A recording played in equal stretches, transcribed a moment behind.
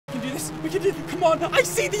this. We can do it. Come on. I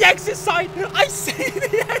see the exit sign. I see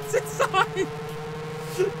the exit sign.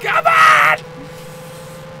 Come on.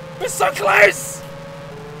 We're so close.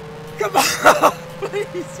 Come on.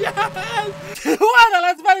 Please, yes. Well,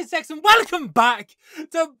 let's play sex and welcome back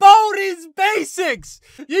to Baldi's Basics.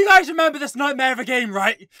 You guys remember this nightmare of a game,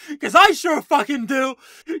 right? Because I sure fucking do.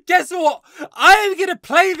 Guess what? I am going to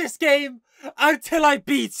play this game until I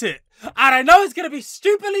beat it. And I know it's going to be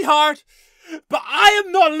stupidly hard, but I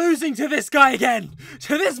am not losing to this guy again.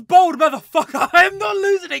 To this bold motherfucker. I am not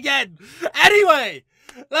losing again. Anyway,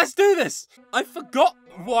 let's do this. I forgot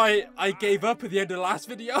why I gave up at the end of the last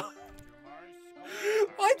video.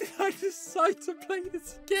 Why did I decide to play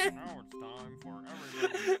this again?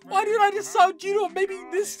 Why did I decide, you know, maybe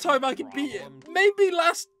this time I can beat it. Maybe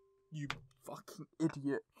last... You fucking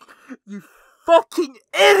idiot. You fucking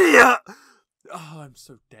idiot! Oh, I'm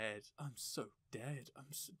so dead. I'm so dead.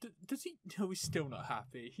 Does he... No, he's still not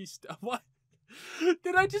happy. He's still... What?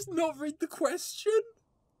 Did I just not read the question?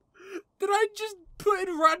 Did I just put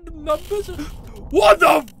in random numbers? What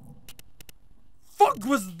the fuck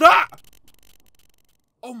was that?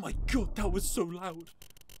 Oh my god, that was so loud.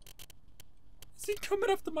 Is he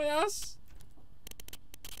coming after my ass?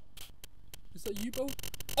 Is that you, Bo?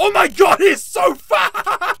 Oh my god, he's so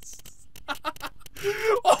fast!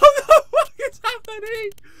 What the fuck is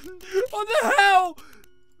happening? What the hell?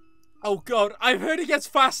 Oh god, I've heard it gets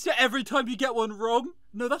faster every time you get one wrong.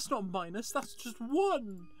 No, that's not minus, that's just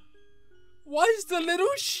one. Why is the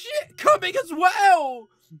little shit coming as well?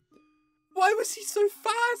 Why was he so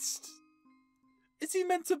fast? Is he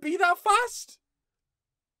meant to be that fast?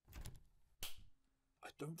 I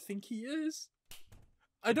don't think he is.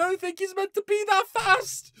 I don't think he's meant to be that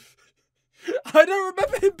fast. I don't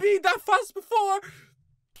remember him being that fast before.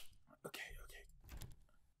 Okay.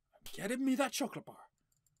 Getting me that chocolate bar.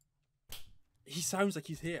 He sounds like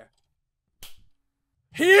he's here.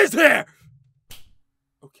 He is here!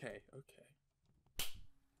 Okay.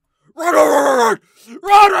 Run!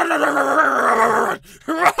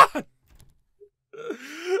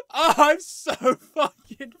 Oh, I'm so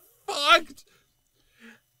fucking fucked.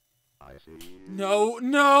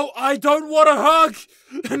 No, I don't want a hug.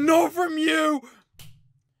 No from you.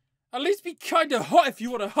 At least be kind of hot if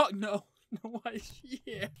you want a hug. No, why is she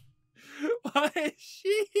here? Why is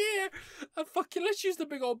she here? Fucking, let's use the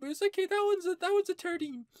big old boost. Okay, that one's a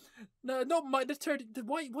 13. No, not mine. That's 13.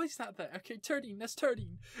 Why is that there? Okay, 13. That's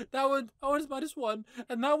 13. That one is -1,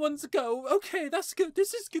 and that one's a go. Okay, that's good.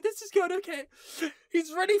 This is good. Okay,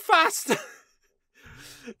 he's really fast.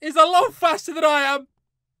 He's a lot faster than I am.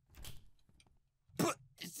 But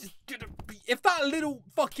it's gonna be if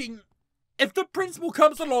the principal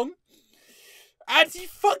comes along and he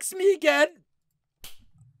fucks me again.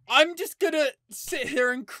 I'm just gonna sit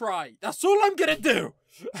here and cry. That's all I'm gonna do.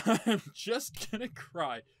 I'm just gonna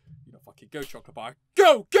cry. You know, fucking go, chocolate bar.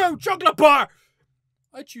 Go, chocolate bar!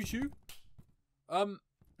 I choose you. Am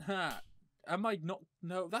I not?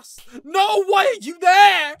 No, no, why are you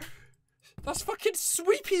there? That's fucking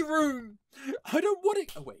sweepy room. I don't want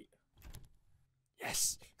it. Oh, wait.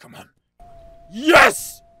 Yes, come on.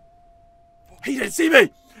 Yes! He didn't see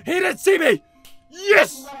me!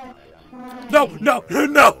 Yes! No!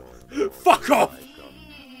 Fuck off!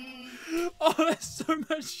 Oh, there's so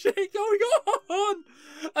much shit going on!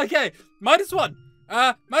 Okay, -1.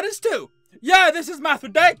 -2. Yeah, this is math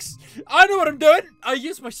with Dex. I know what I'm doing. I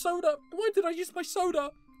used my soda. Why did I use my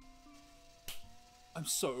soda? I'm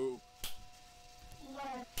so...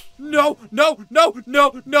 No!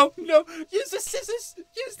 Use the scissors!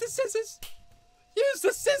 Use the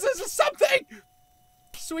scissors or something!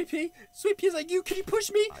 Sweepy, is that you? Can you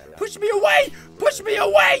push me? Push me away! Push me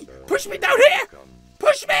down here!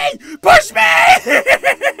 Push me! Why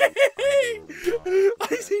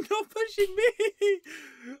is he not pushing me?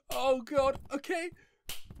 Oh god, okay.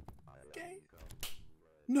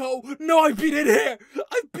 No, I've been in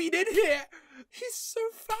here! He's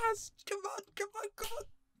so fast! Come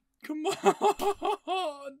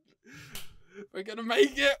on! We're gonna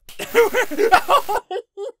make it!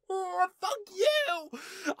 Oh, fuck you!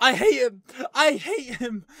 I hate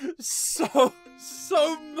him so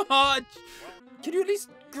much! Can you at least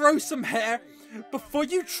grow some hair before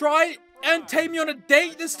you try and take me on a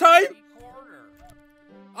date this time?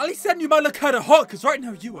 At least then you might look kind of hot, because right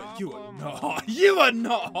now you are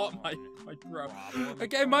not hot, my bro.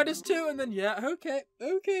 Okay, -2, and then yeah,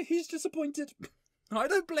 okay, he's disappointed. I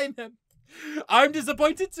don't blame him. I'm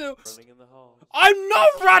disappointed too. I'm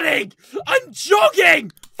not running! I'm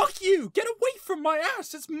jogging! Fuck you! Get away from my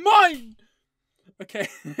ass! It's mine! Okay,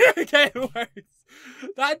 it works.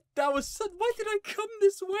 That was so... Why did I come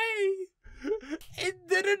this way? It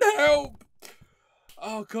didn't help.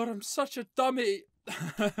 God, I'm such a dummy.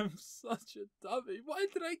 I'm such a dummy. Why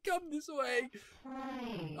did I come this way?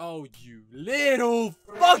 Oh, you little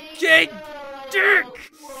fucking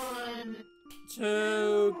dick!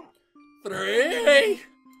 2, 3,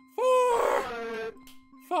 4,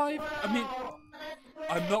 5. I mean,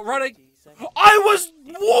 I'm not running. I was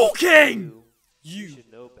walking! You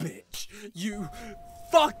bitch. You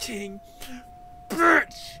fucking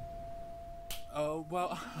bitch! Oh,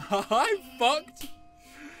 well, I'm fucked.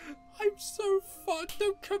 I'm so fucked.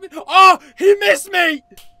 Don't come in. Oh, he missed me!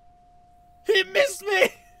 He missed me!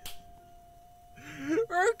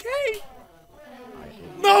 Okay.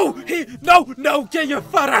 No! No! Get your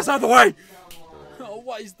fat ass out of the way! Oh,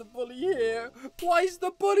 why is the bully here? Why is the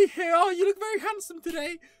bully here? Oh, you look very handsome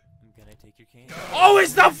today. I'm gonna take your cane. Oh,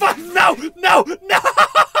 it's not fun! No! 30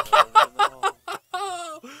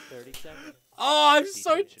 seconds. Oh, I'm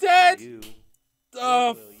so dead!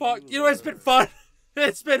 Oh, fuck. You know, it's been fun.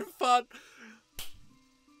 It's been fun.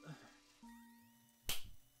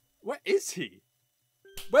 Where is he?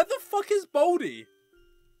 Where the fuck is Baldi?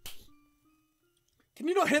 Can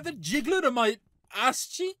you not hear the jiggling of my ass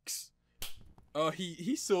cheeks? Oh,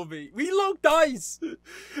 he saw me. We locked eyes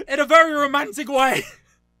in a very romantic way.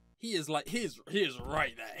 He is like, he is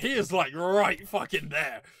right there. He is like right fucking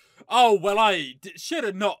there. Oh, well, I should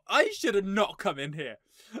have not come in here.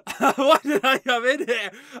 Why did I come in here?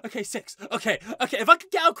 Okay, 6. Okay, if I can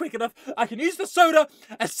get out quick enough, I can use the soda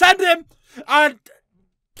and send him, and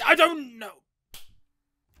I don't know.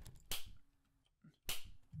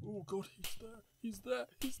 Oh, God, he's there.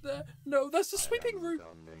 No, that's the sweeping room.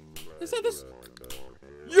 Is that this?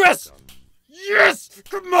 Yes!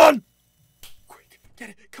 Come on!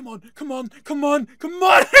 Get it. Come on.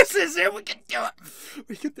 This is it. We can do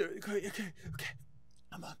it. Okay.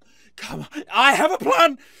 Come on. I have a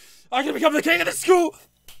plan. I can become the king of the school.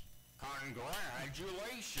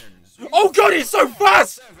 Congratulations. Oh, God, he's so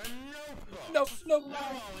fast. No.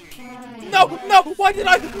 Why did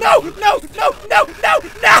I? No.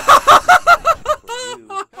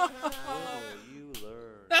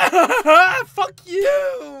 Fuck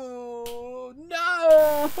you.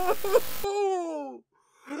 No.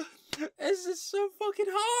 This is so fucking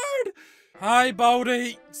hard. Hi,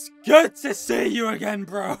 Baldi. It's good to see you again,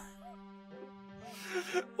 bro.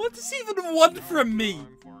 What does he even want from me?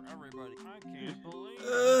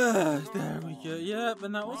 There we go. Yep,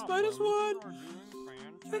 and that was -1.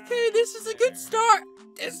 Okay, this is a good start.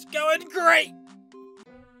 It's going great.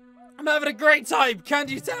 I'm having a great time. Can't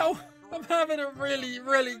you tell? I'm having a really,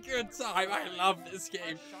 really good time. I love this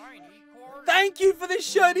game. Thank you for the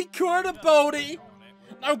shiny corner, Baldi.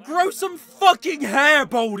 Now grow some fucking hair,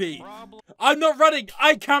 Baldi. I'm not running.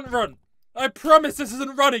 I can't run. I promise this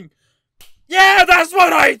isn't running. Yeah, that's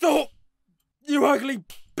what I thought. You ugly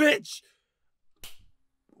bitch.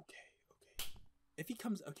 Okay. If he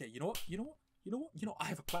comes, okay, you know what? I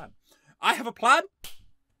have a plan.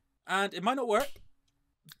 And it might not work.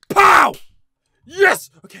 Pow!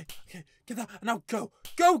 Yes! Okay. Get that. And now go.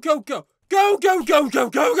 Go.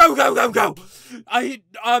 I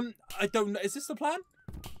don't know. Is this the plan?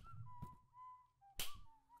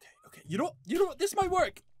 Okay. You know what? This might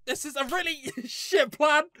work. This is a really shit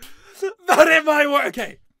plan, but it might work.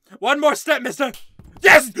 Okay. One more step, mister.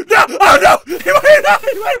 Yes! No! Oh, no! He went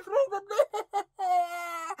through the...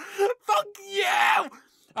 Fuck you!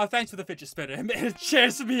 Oh, thanks for the fidget spinner. It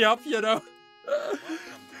cheers me up, you know.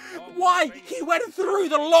 Why? He went through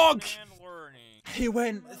the log! He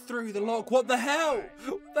went through the log. What the hell?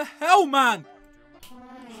 What the hell, man?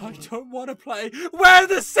 I don't want to play. Where are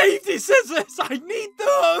the safety scissors? I need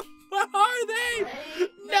them! Where are they?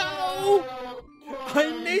 No! I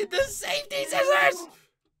need the safety scissors!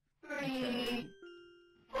 Okay.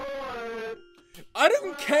 I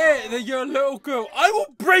don't care that you're a little girl. I will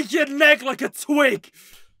break your neck like a twig.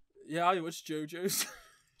 Yeah, I watched JoJo's.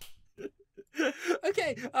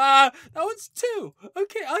 Okay, that one's 2.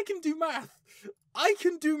 Okay, I can do math.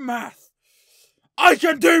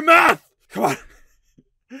 Come on.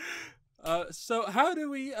 So how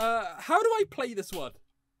do I play this one?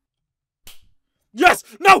 Yes!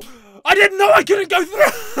 No! I didn't know I couldn't go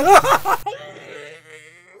through!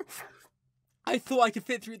 I thought I could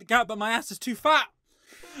fit through the gap, but my ass is too fat.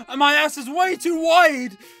 And my ass is way too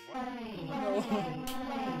wide. No.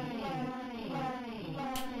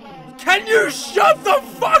 Can you shut the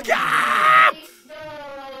fuck up?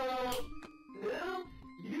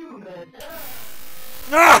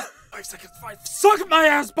 Ah! 5 seconds, 5. Suck my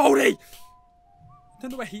ass, Baldi! I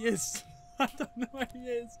don't know where he is. I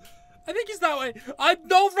think he's that way. I'm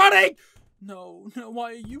not running! No,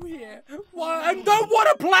 why are you here? Why? I don't want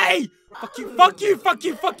to play! Fuck you, fuck you, fuck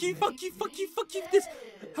you, fuck you, fuck you, fuck you, fuck you. This.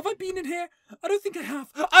 Have I been in here? I don't think I have.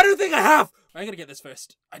 I don't think I have! I gotta get this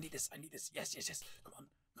first. I need this, I need this. Yes, yes, yes. Come on,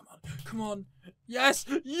 come on, come on. Yes,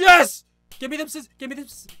 yes! Give me them scissors, give me them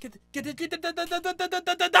scissors.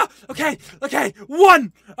 Okay, okay.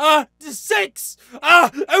 1, 6,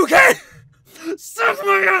 okay! Suck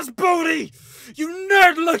my ass, Baldi! You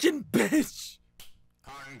nerd-looking bitch!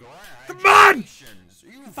 Come on!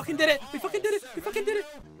 We fucking did it! We fucking did it! We fucking did it!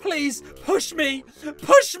 Please, push me!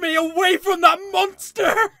 Push me away from that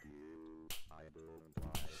monster!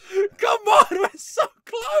 Come on, we're so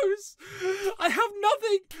close! I have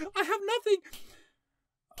nothing! I have nothing!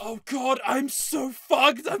 Oh god, I'm so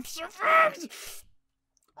fucked! I'm so fucked!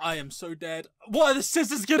 I am so dead. What are the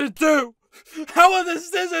scissors gonna do? How are the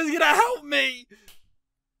scissors gonna help me?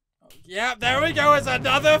 Yeah, there we go. It's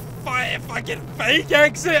another fucking fake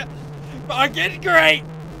exit. Fucking great.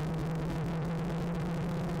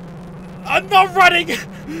 I'm not running.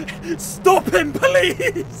 Stop him,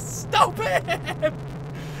 please. Stop him.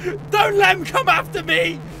 Don't let him come after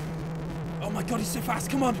me. Oh my god, he's so fast.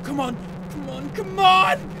 Come on, come on, come on, come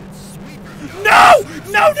on. No,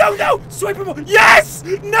 no, no, no. Sweep him on. Yes.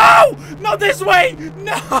 No, not this way.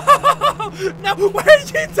 No, no. Where are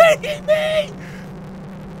you taking me?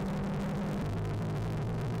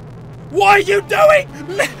 What are you doing?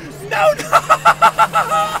 No, no!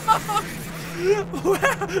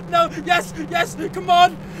 No, yes, yes, come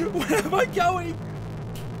on! Where am I going?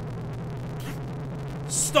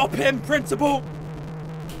 Stop him, principal!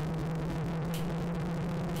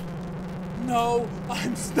 No,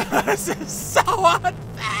 this is so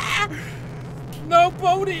unfair! No,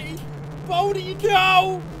 Baldi! Baldi,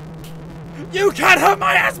 no! You can't hurt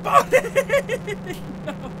my ass, Baldi!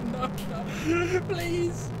 No, no, no,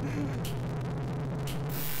 please!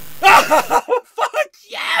 Oh, fuck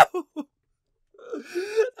you!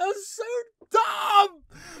 That's so dumb!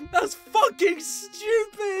 That's fucking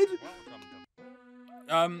stupid!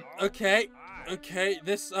 Okay. Okay,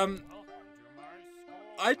 this,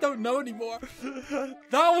 I don't know anymore.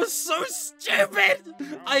 That was so stupid!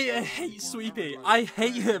 I hate Sweepy. I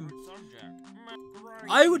hate him.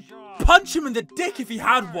 I would punch him in the dick if he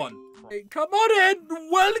had one. Hey, come on in!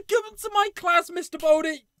 Welcome to my class, Mr.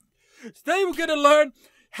 Baldi! Today we're gonna learn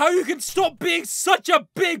how you can stop being such a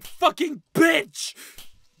big fucking bitch!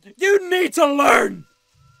 You need to learn!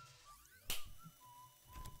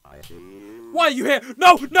 Why are you here?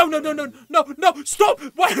 No, no, no, no, no, no, no, stop!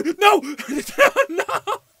 Why? No!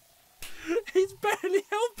 No! He's barely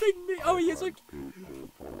helping me! Oh, he is okay.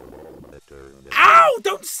 Ow!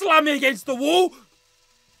 Don't slam me against the wall!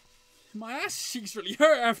 My ass cheeks really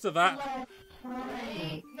hurt after that.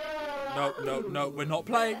 No, no, no, we're not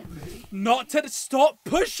playing. Not to stop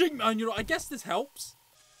pushing. And you know, I guess this helps.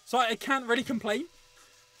 So I can't really complain.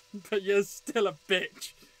 But you're still a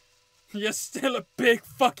bitch. You're still a big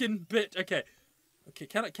fucking bitch. Okay. Okay,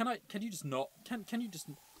 can you just not? Can you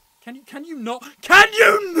not? Can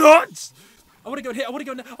you not? I want to go in here. I want to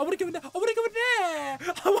go in there. I want to go in there. I want to go in there.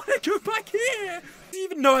 I want to go back here. Does he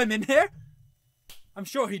even know I'm in here? I'm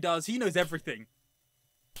sure he does. He knows everything.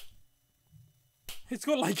 It's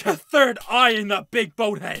got like a third eye in that big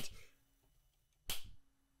bald head.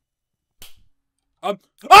 Oh!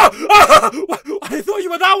 I thought you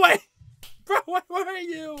were that way! Bro, where are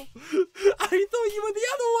you? I thought you were the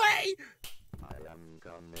other way! I am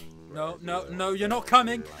coming. No, no, no, you're not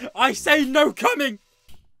coming. I say no coming!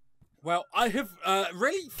 Well, I have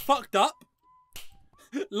really fucked up.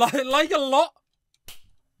 Like a lot.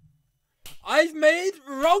 I've made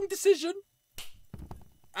wrong decision.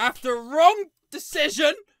 After wrong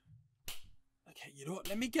decision. Okay, you know what?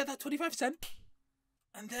 Let me get that 25 cents.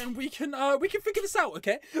 And then we can figure this out,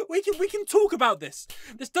 okay? We can talk about this.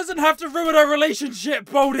 This doesn't have to ruin our relationship,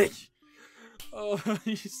 Baldi. Oh,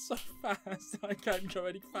 he's so fast. I can't go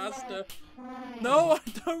any faster. No, I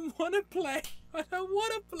don't want to play. I don't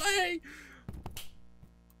want to play.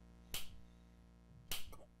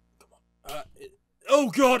 Come on. Oh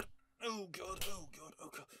god. Oh god. Oh god. Oh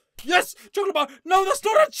god. Yes, chocolate bar. No, that's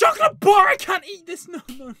not a chocolate bar. I can't eat this. No,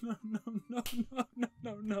 no, no, no, no, no, no,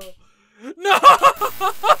 no, no. No!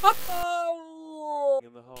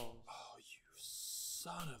 In the hall. Oh, you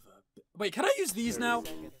son of a... Wait, can I use these now?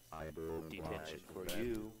 Detention for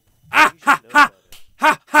you. Ah, ha, ha!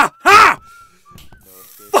 Ha, ha, ha!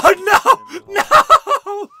 Oh, no!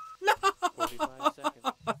 No! No! 45 seconds.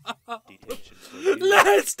 Detention for you.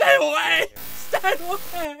 Let's stay away! Stay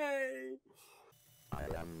away! I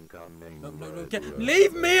am coming. No, no, no.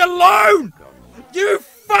 Leave me alone! You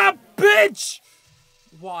fat bitch!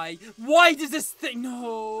 Why? Why does this thing...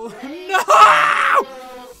 No! No!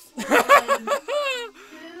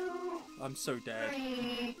 I'm so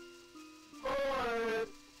dead.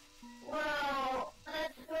 Wow!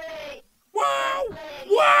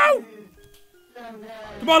 Wow!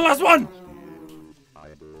 Come on, last one!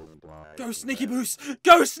 Go, Sneaky Boots!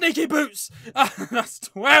 Go, Sneaky Boots! That's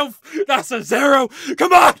 12! That's a 0!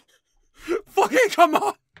 Come on! Fucking come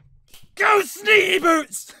on! Go, Sneaky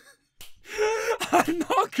Boots! I'm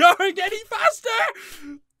not going any faster!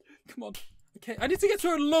 Come on. Okay, I need to get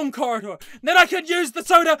to a long corridor. Then I can use the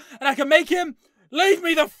soda and I can make him leave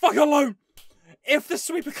me the fuck alone! If the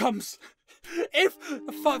sweeper comes. If...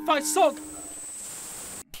 Fine, Sog.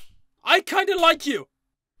 I kinda like you.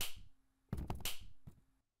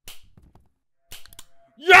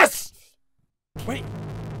 Yes! Wait.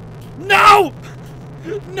 No!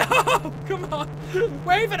 No! Come on.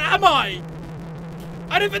 Where even am I?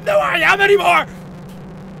 I don't even know where I am anymore!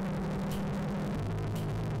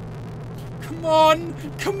 Come on!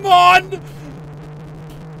 Come on!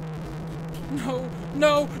 No,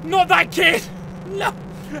 no, not that kid! No!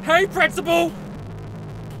 Hey, Principal!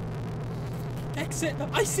 Exit!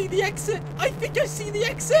 I see the exit! I think I see the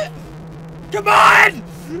exit! Come on!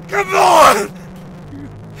 Come on!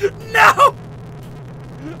 No!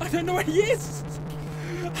 I don't know where he is!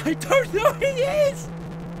 I don't know where he is!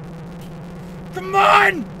 Come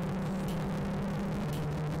on!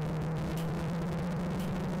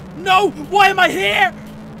 No! Why am I here?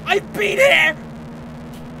 I've been here!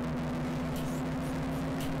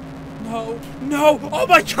 No! No! Oh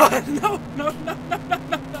my god! No! No! No! No! No!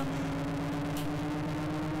 No! No!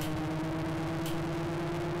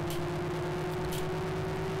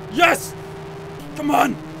 Yes! Come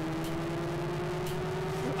on!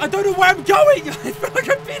 I don't know where I'm going! I feel like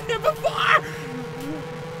I've been here before!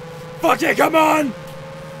 Fuck it, come on!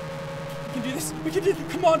 We can do this, we can do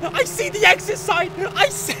this, come on! I see the exit sign! I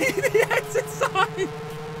see the exit sign!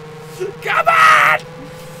 Come on!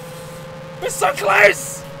 We're so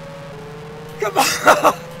close! Come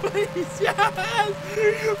on! Please, yes!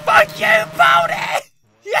 Fuck you, Baldi!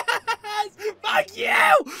 Yes! Fuck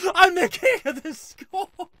you! I'm the king of the school!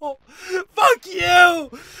 Fuck you!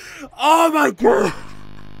 Oh my god!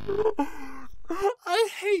 I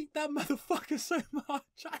hate that motherfucker so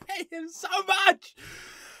much. I hate him so much.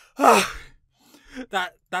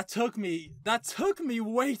 That took me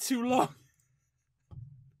way too long.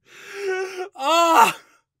 Ah,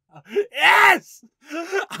 yes,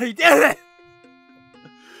 I did it.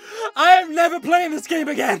 I am never playing this game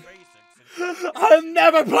again. I am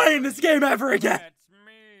never playing this game ever again.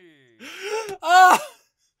 Ah,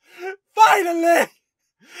 finally.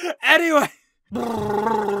 Anyway.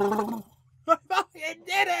 I fucking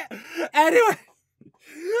did it! Anyway,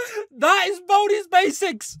 that is Baldi's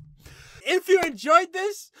Basics. If you enjoyed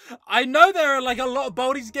this, I know there are like a lot of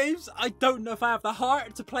Baldi's games. I don't know if I have the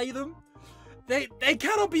heart to play them. They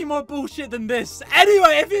cannot be more bullshit than this.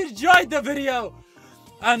 Anyway, if you enjoyed the video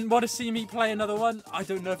and want to see me play another one, I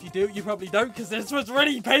don't know if you do. You probably don't, because this was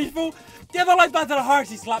really painful. Give a like button and a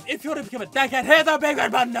hearty slap. If you want to become a deckhead, hit that big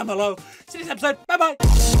red button down below. See you next episode. Bye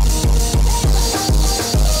bye.